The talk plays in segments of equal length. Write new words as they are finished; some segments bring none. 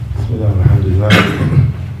Bismillah, alhamdulillah,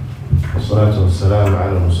 wassalatu wassalamu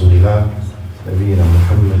ala rasulillah, nabiyyina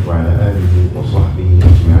Muhammad wa ala alihi wa sahbihi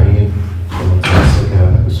ajma'in, wa man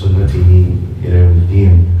tamassaka bi sunnatihi ila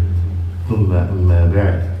yawmiddin. Thumma amma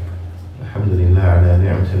ba'd. Alhamdulillah ala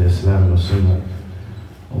ni'mati al-Islam wa sunnah.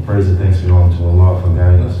 All praise and thanks belong to Allah for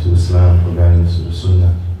guiding us to Islam, for guiding us to the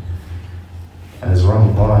Sunnah. As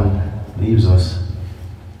Ramadan leaves us,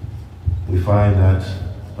 we find that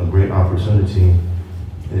a great opportunity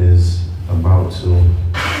is about to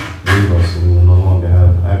leave us and we will no longer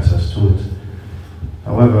have access to it.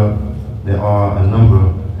 However, there are a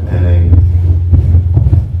number and a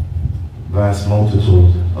vast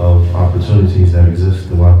multitude of opportunities that exist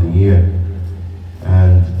throughout the year,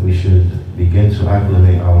 and we should begin to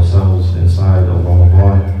acclimate ourselves inside of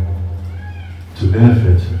Ramadan to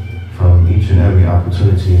benefit from each and every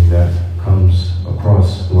opportunity that comes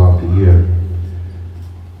across throughout the year.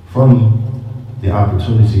 From the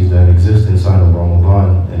opportunities that exist inside of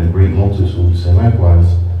Ramadan in a great multitudes, and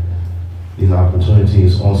likewise, these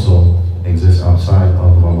opportunities also exist outside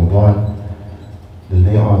of Ramadan, then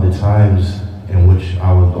they are the times in which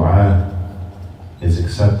our dua is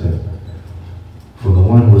accepted. For the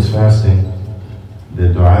one who is fasting, the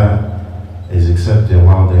dua is accepted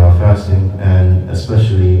while they are fasting, and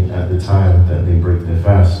especially at the time that they break their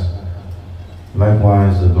fast.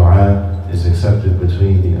 Likewise, the dua is accepted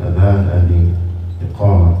between the adhan and the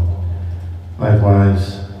iqamah.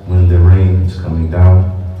 Likewise, when the rain is coming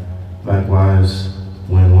down. Likewise,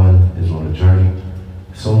 when one is on a journey,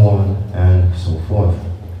 so on and so forth.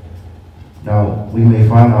 Now, we may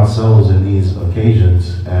find ourselves in these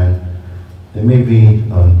occasions, and there may be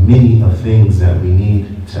many of things that we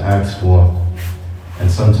need to ask for,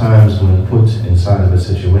 and sometimes when put inside of a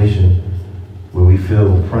situation where we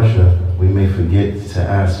feel pressure, we may forget to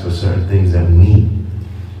ask for certain things that we need.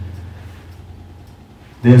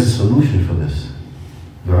 There's a solution for this.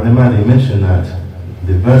 The ulama, they mention that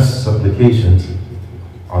the best supplications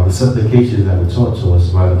are the supplications that were taught to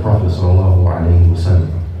us by the Prophet sallallahu alaihi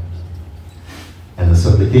wasallam, and the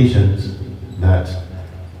supplications that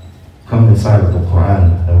come inside of the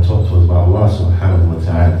Quran that were taught to us by Allah subhanahu wa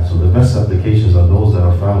ta'ala. So the best supplications are those that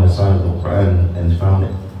are found inside of the Quran and found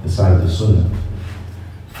inside of the Sunnah.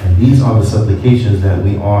 And these are the supplications that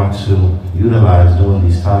we are to utilize during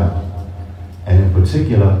these times. And in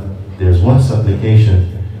particular, there's one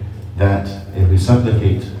supplication that if we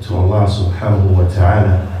supplicate to Allah subhanahu wa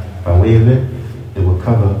ta'ala by way of it, it will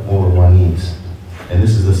cover all of our needs. And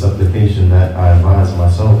this is the supplication that I advise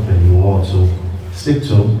myself and you all to stick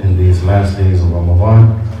to in these last days of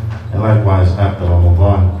Ramadan, and likewise after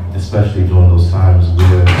Ramadan, especially during those times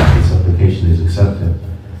where the supplication is accepted.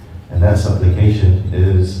 And that supplication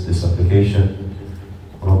is the supplication,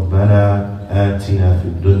 رَبَّنَا آتِنَا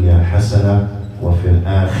فِي الدُّنْيَا حَسَنَةً وَفِي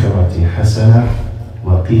الْآخِرَةِ حَسَنَةً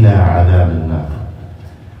وَقِنَا عَذَابَ النَّارِ.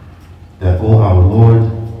 That, O our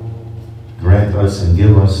Lord, grant us and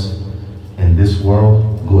give us in this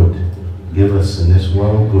world good. Give us in this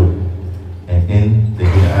world good, and in the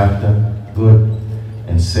hereafter good,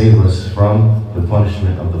 and save us from the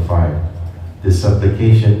punishment of the fire. This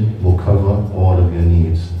supplication will cover all of your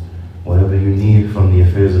needs. Whatever you need from the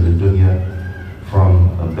affairs of the dunya,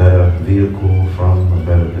 from a better vehicle, from a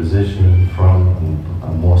better position, from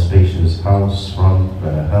a more spacious house, from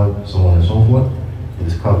better health, so on and so forth, it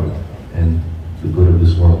is covered in the good of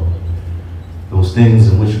this world. Those things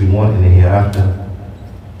in which we want in the hereafter,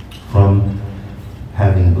 from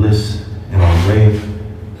having bliss in our grave,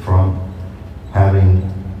 from having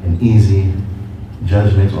an easy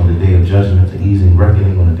judgment on the day of judgment, an easy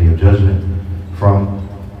reckoning on the day of judgment, from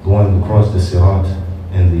going across the sirat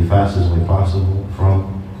in the fastest way possible,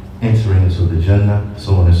 from entering into the Jannah,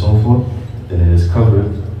 so on and so forth, then it is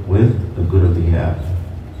covered with the good of the hereafter.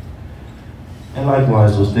 And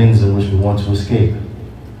likewise, those things in which we want to escape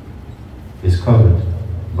is covered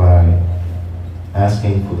by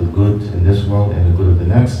asking for the good in this world and the good of the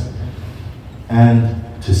next, and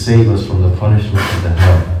to save us from the punishment of the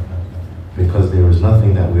hell, because there is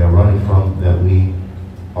nothing that we are running from that we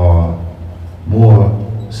are more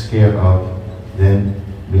scared of than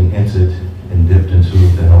being entered and dipped into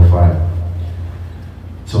the hellfire.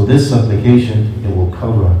 So this supplication, it will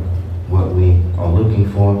cover what we are looking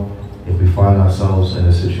for if we find ourselves in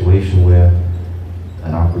a situation where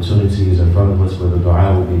an opportunity is in front of us where the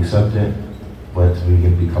dua will be accepted, but we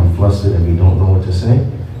can become flustered and we don't know what to say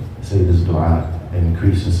this dua, and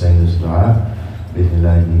increase in saying this dua,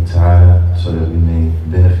 bi'idhnillahi ta'ala, so that we may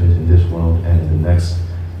benefit in this world and in the next.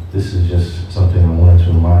 This is just something I wanted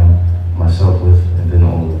to remind myself with, and then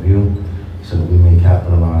all of you, so that we may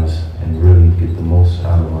capitalize and really get the most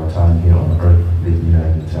out of our time here on earth. بإذن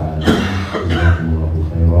الله تعالى.